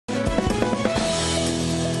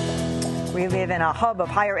We live in a hub of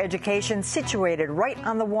higher education situated right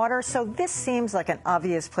on the water, so this seems like an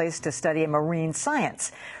obvious place to study marine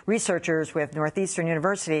science. Researchers with Northeastern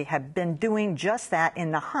University have been doing just that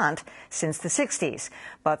in Nahant since the 60s.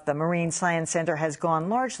 But the Marine Science Center has gone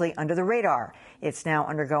largely under the radar. It's now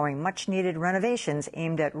undergoing much-needed renovations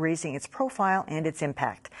aimed at raising its profile and its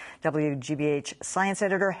impact. WGBH science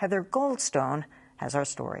editor Heather Goldstone has our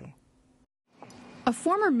story. A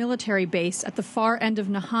former military base at the far end of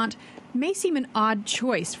Nahant may seem an odd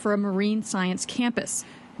choice for a marine science campus,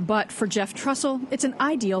 but for Jeff Trussell, it's an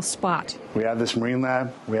ideal spot. We have this marine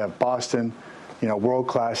lab, we have Boston,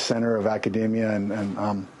 world-class center of academia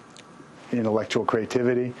and intellectual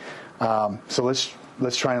creativity. So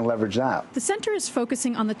let's try and leverage that. The center is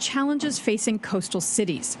focusing on the challenges facing coastal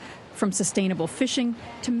cities, from sustainable fishing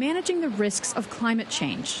to managing the risks of climate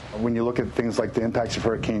change. When you look at things like the impacts of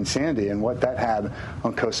Hurricane Sandy and what that had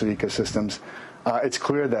on coastal ecosystems, it's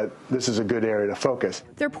clear that this is a good area to focus.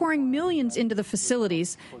 They're pouring millions into the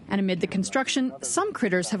facilities, and amid the construction, some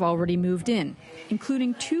critters have already moved in,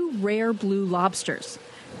 including 2 rare blue lobsters.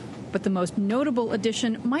 But the most notable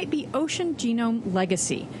addition might be Ocean Genome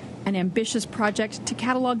Legacy, an ambitious project to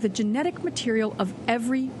catalog the genetic material of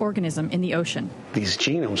every organism in the ocean. These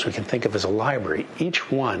genomes we can think of as a library,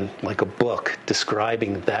 each one like a book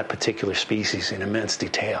describing that particular species in immense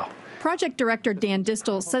detail. Project director Dan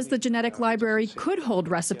Distel says the genetic library could hold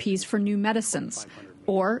recipes for new medicines,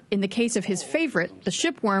 or, in the case of his favorite, the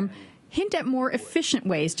shipworm, hint at more efficient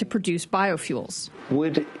ways to produce biofuels.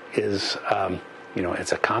 Wood is,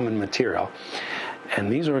 it's a common material,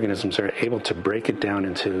 and these organisms are able to break it down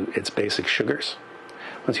into its basic sugars.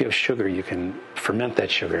 Once you have sugar, you can ferment that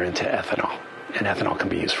sugar into ethanol, and ethanol can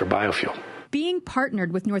be used for biofuel. Being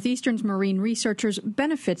partnered with Northeastern's marine researchers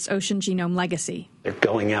benefits Ocean Genome Legacy. They're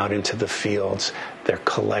going out into the fields, they're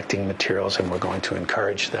collecting materials, and we're going to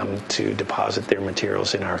encourage them to deposit their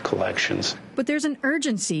materials in our collections. But there's an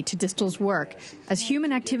urgency to Distel's work, as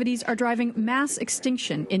human activities are driving mass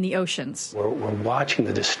extinction in the oceans. We're watching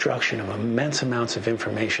the destruction of immense amounts of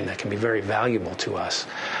information that can be very valuable to us.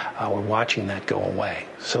 We're watching that go away.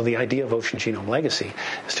 So the idea of Ocean Genome Legacy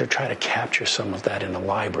is to try to capture some of that in the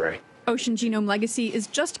library. Ocean Genome Legacy is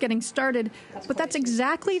just getting started, but that's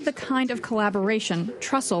exactly the kind of collaboration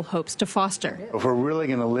Trussell hopes to foster. If we're really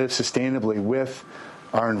going to live sustainably with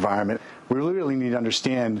our environment, we really need to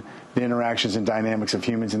understand the interactions and dynamics of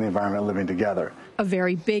humans and the environment living together. A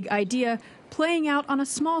very big idea playing out on a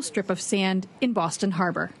small strip of sand in Boston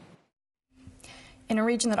Harbor. In a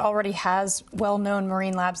region that already has well-known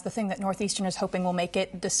marine labs, the thing that Northeastern is hoping will make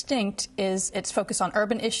it distinct is its focus on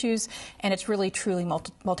urban issues and its really truly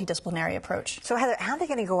multidisciplinary approach. So Heather, how are they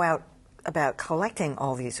going to go out about collecting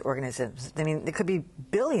all these organisms? I mean, there could be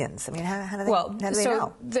billions. I mean, how do they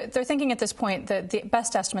know? They're thinking at this point that the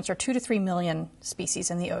best estimates are 2 to 3 million species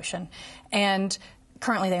in the ocean. And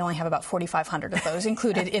currently, they only have about 4,500 of those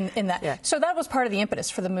included in that. Yeah. So that was part of the impetus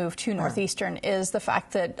for the move to Northeastern, is the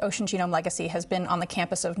fact that Ocean Genome Legacy has been on the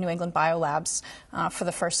campus of New England Biolabs for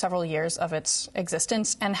the first several years of its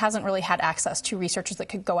existence and hasn't really had access to researchers that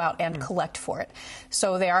could go out and collect for it.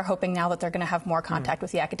 So they are hoping now that they're going to have more contact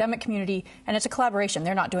with the academic community, and it's a collaboration.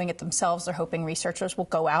 They're not doing it themselves. They're hoping researchers will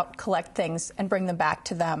go out, collect things, and bring them back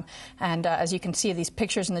to them. And as you can see, these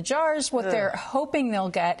pictures in the jars, what they're hoping they'll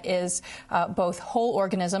get is both whole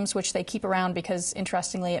organisms, which they keep around because,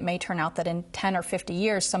 interestingly, it may turn out that in 10 or 50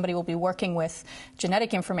 years, somebody will be working with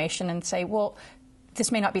genetic information and say, well, this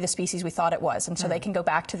may not be the species we thought it was. And so they can go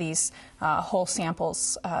back to these whole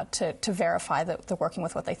samples to verify that they're working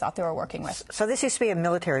with what they thought they were working with. So this used to be a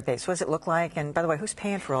military base. What does it look like? And by the way, who's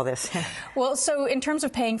paying for all this? Well, so in terms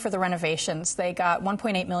of paying for the renovations, they got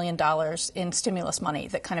 $1.8 million in stimulus money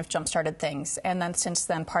that kind of jump-started things. And then since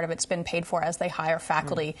then, part of it's been paid for as they hire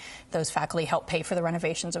faculty. Those faculty help pay for the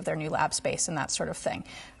renovations of their new lab space and that sort of thing.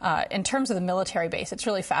 In terms of the military base, it's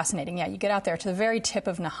really fascinating. Yeah, you get out there to the very tip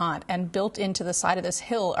of Nahant, and built into the side of this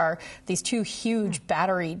hill are these 2 huge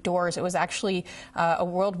battery doors. It was actually a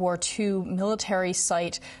World War II military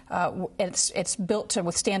site. It's built to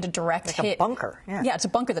withstand a direct hit. Like a bunker. Yeah, it's a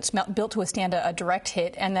bunker that's built to withstand a direct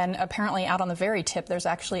hit. And then apparently out on the very tip, there's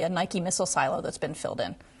actually a Nike missile silo that's been filled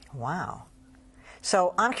in. Wow.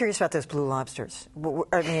 So I'm curious about those blue lobsters.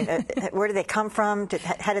 I mean, where do they come from?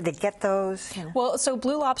 How did they get those? Well, so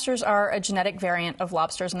blue lobsters are a genetic variant of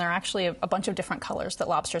lobsters, and they're actually a bunch of different colors that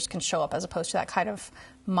lobsters can show up, as opposed to that kind of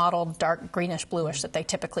mottled dark greenish bluish that they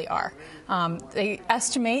typically are. They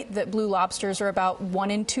estimate that blue lobsters are about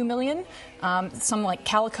 1 in 2 million. Some like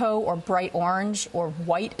calico or bright orange or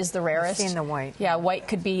white is the rarest. I've seen the white. Yeah, white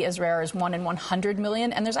could be as rare as 1 in 100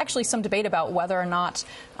 million. And there's actually some debate about whether or not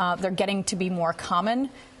they're getting to be more common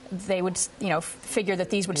they would, figure that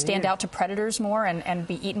these would stand out to predators more and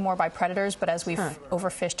be eaten more by predators. But as we've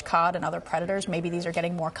overfished cod and other predators, maybe these are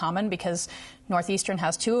getting more common because Northeastern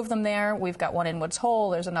has 2 of them there. We've got one in Woods Hole.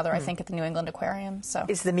 There's another, I think, at the New England Aquarium. So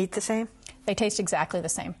is the meat the same? They taste exactly the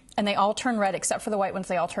same, and they all turn red except for the white ones.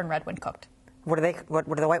 They all turn red when cooked. What do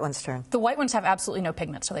the white ones turn? The white ones have absolutely no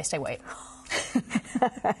pigment, so they stay white.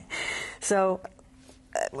 So,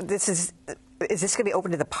 is this going to be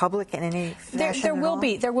open to the public in any fashion?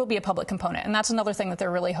 There will be a public component, and that's another thing that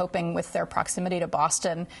they're really hoping with their proximity to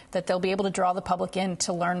Boston, that they'll be able to draw the public in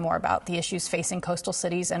to learn more about the issues facing coastal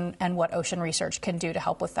cities and what ocean research can do to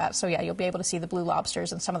help with that. So yeah, you'll be able to see the blue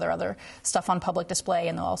lobsters and some of their other stuff on public display,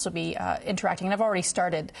 and they'll also be interacting. And I've already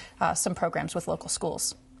started some programs with local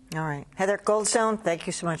schools. All right. Heather Goldstone, thank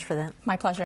you so much for that. My pleasure.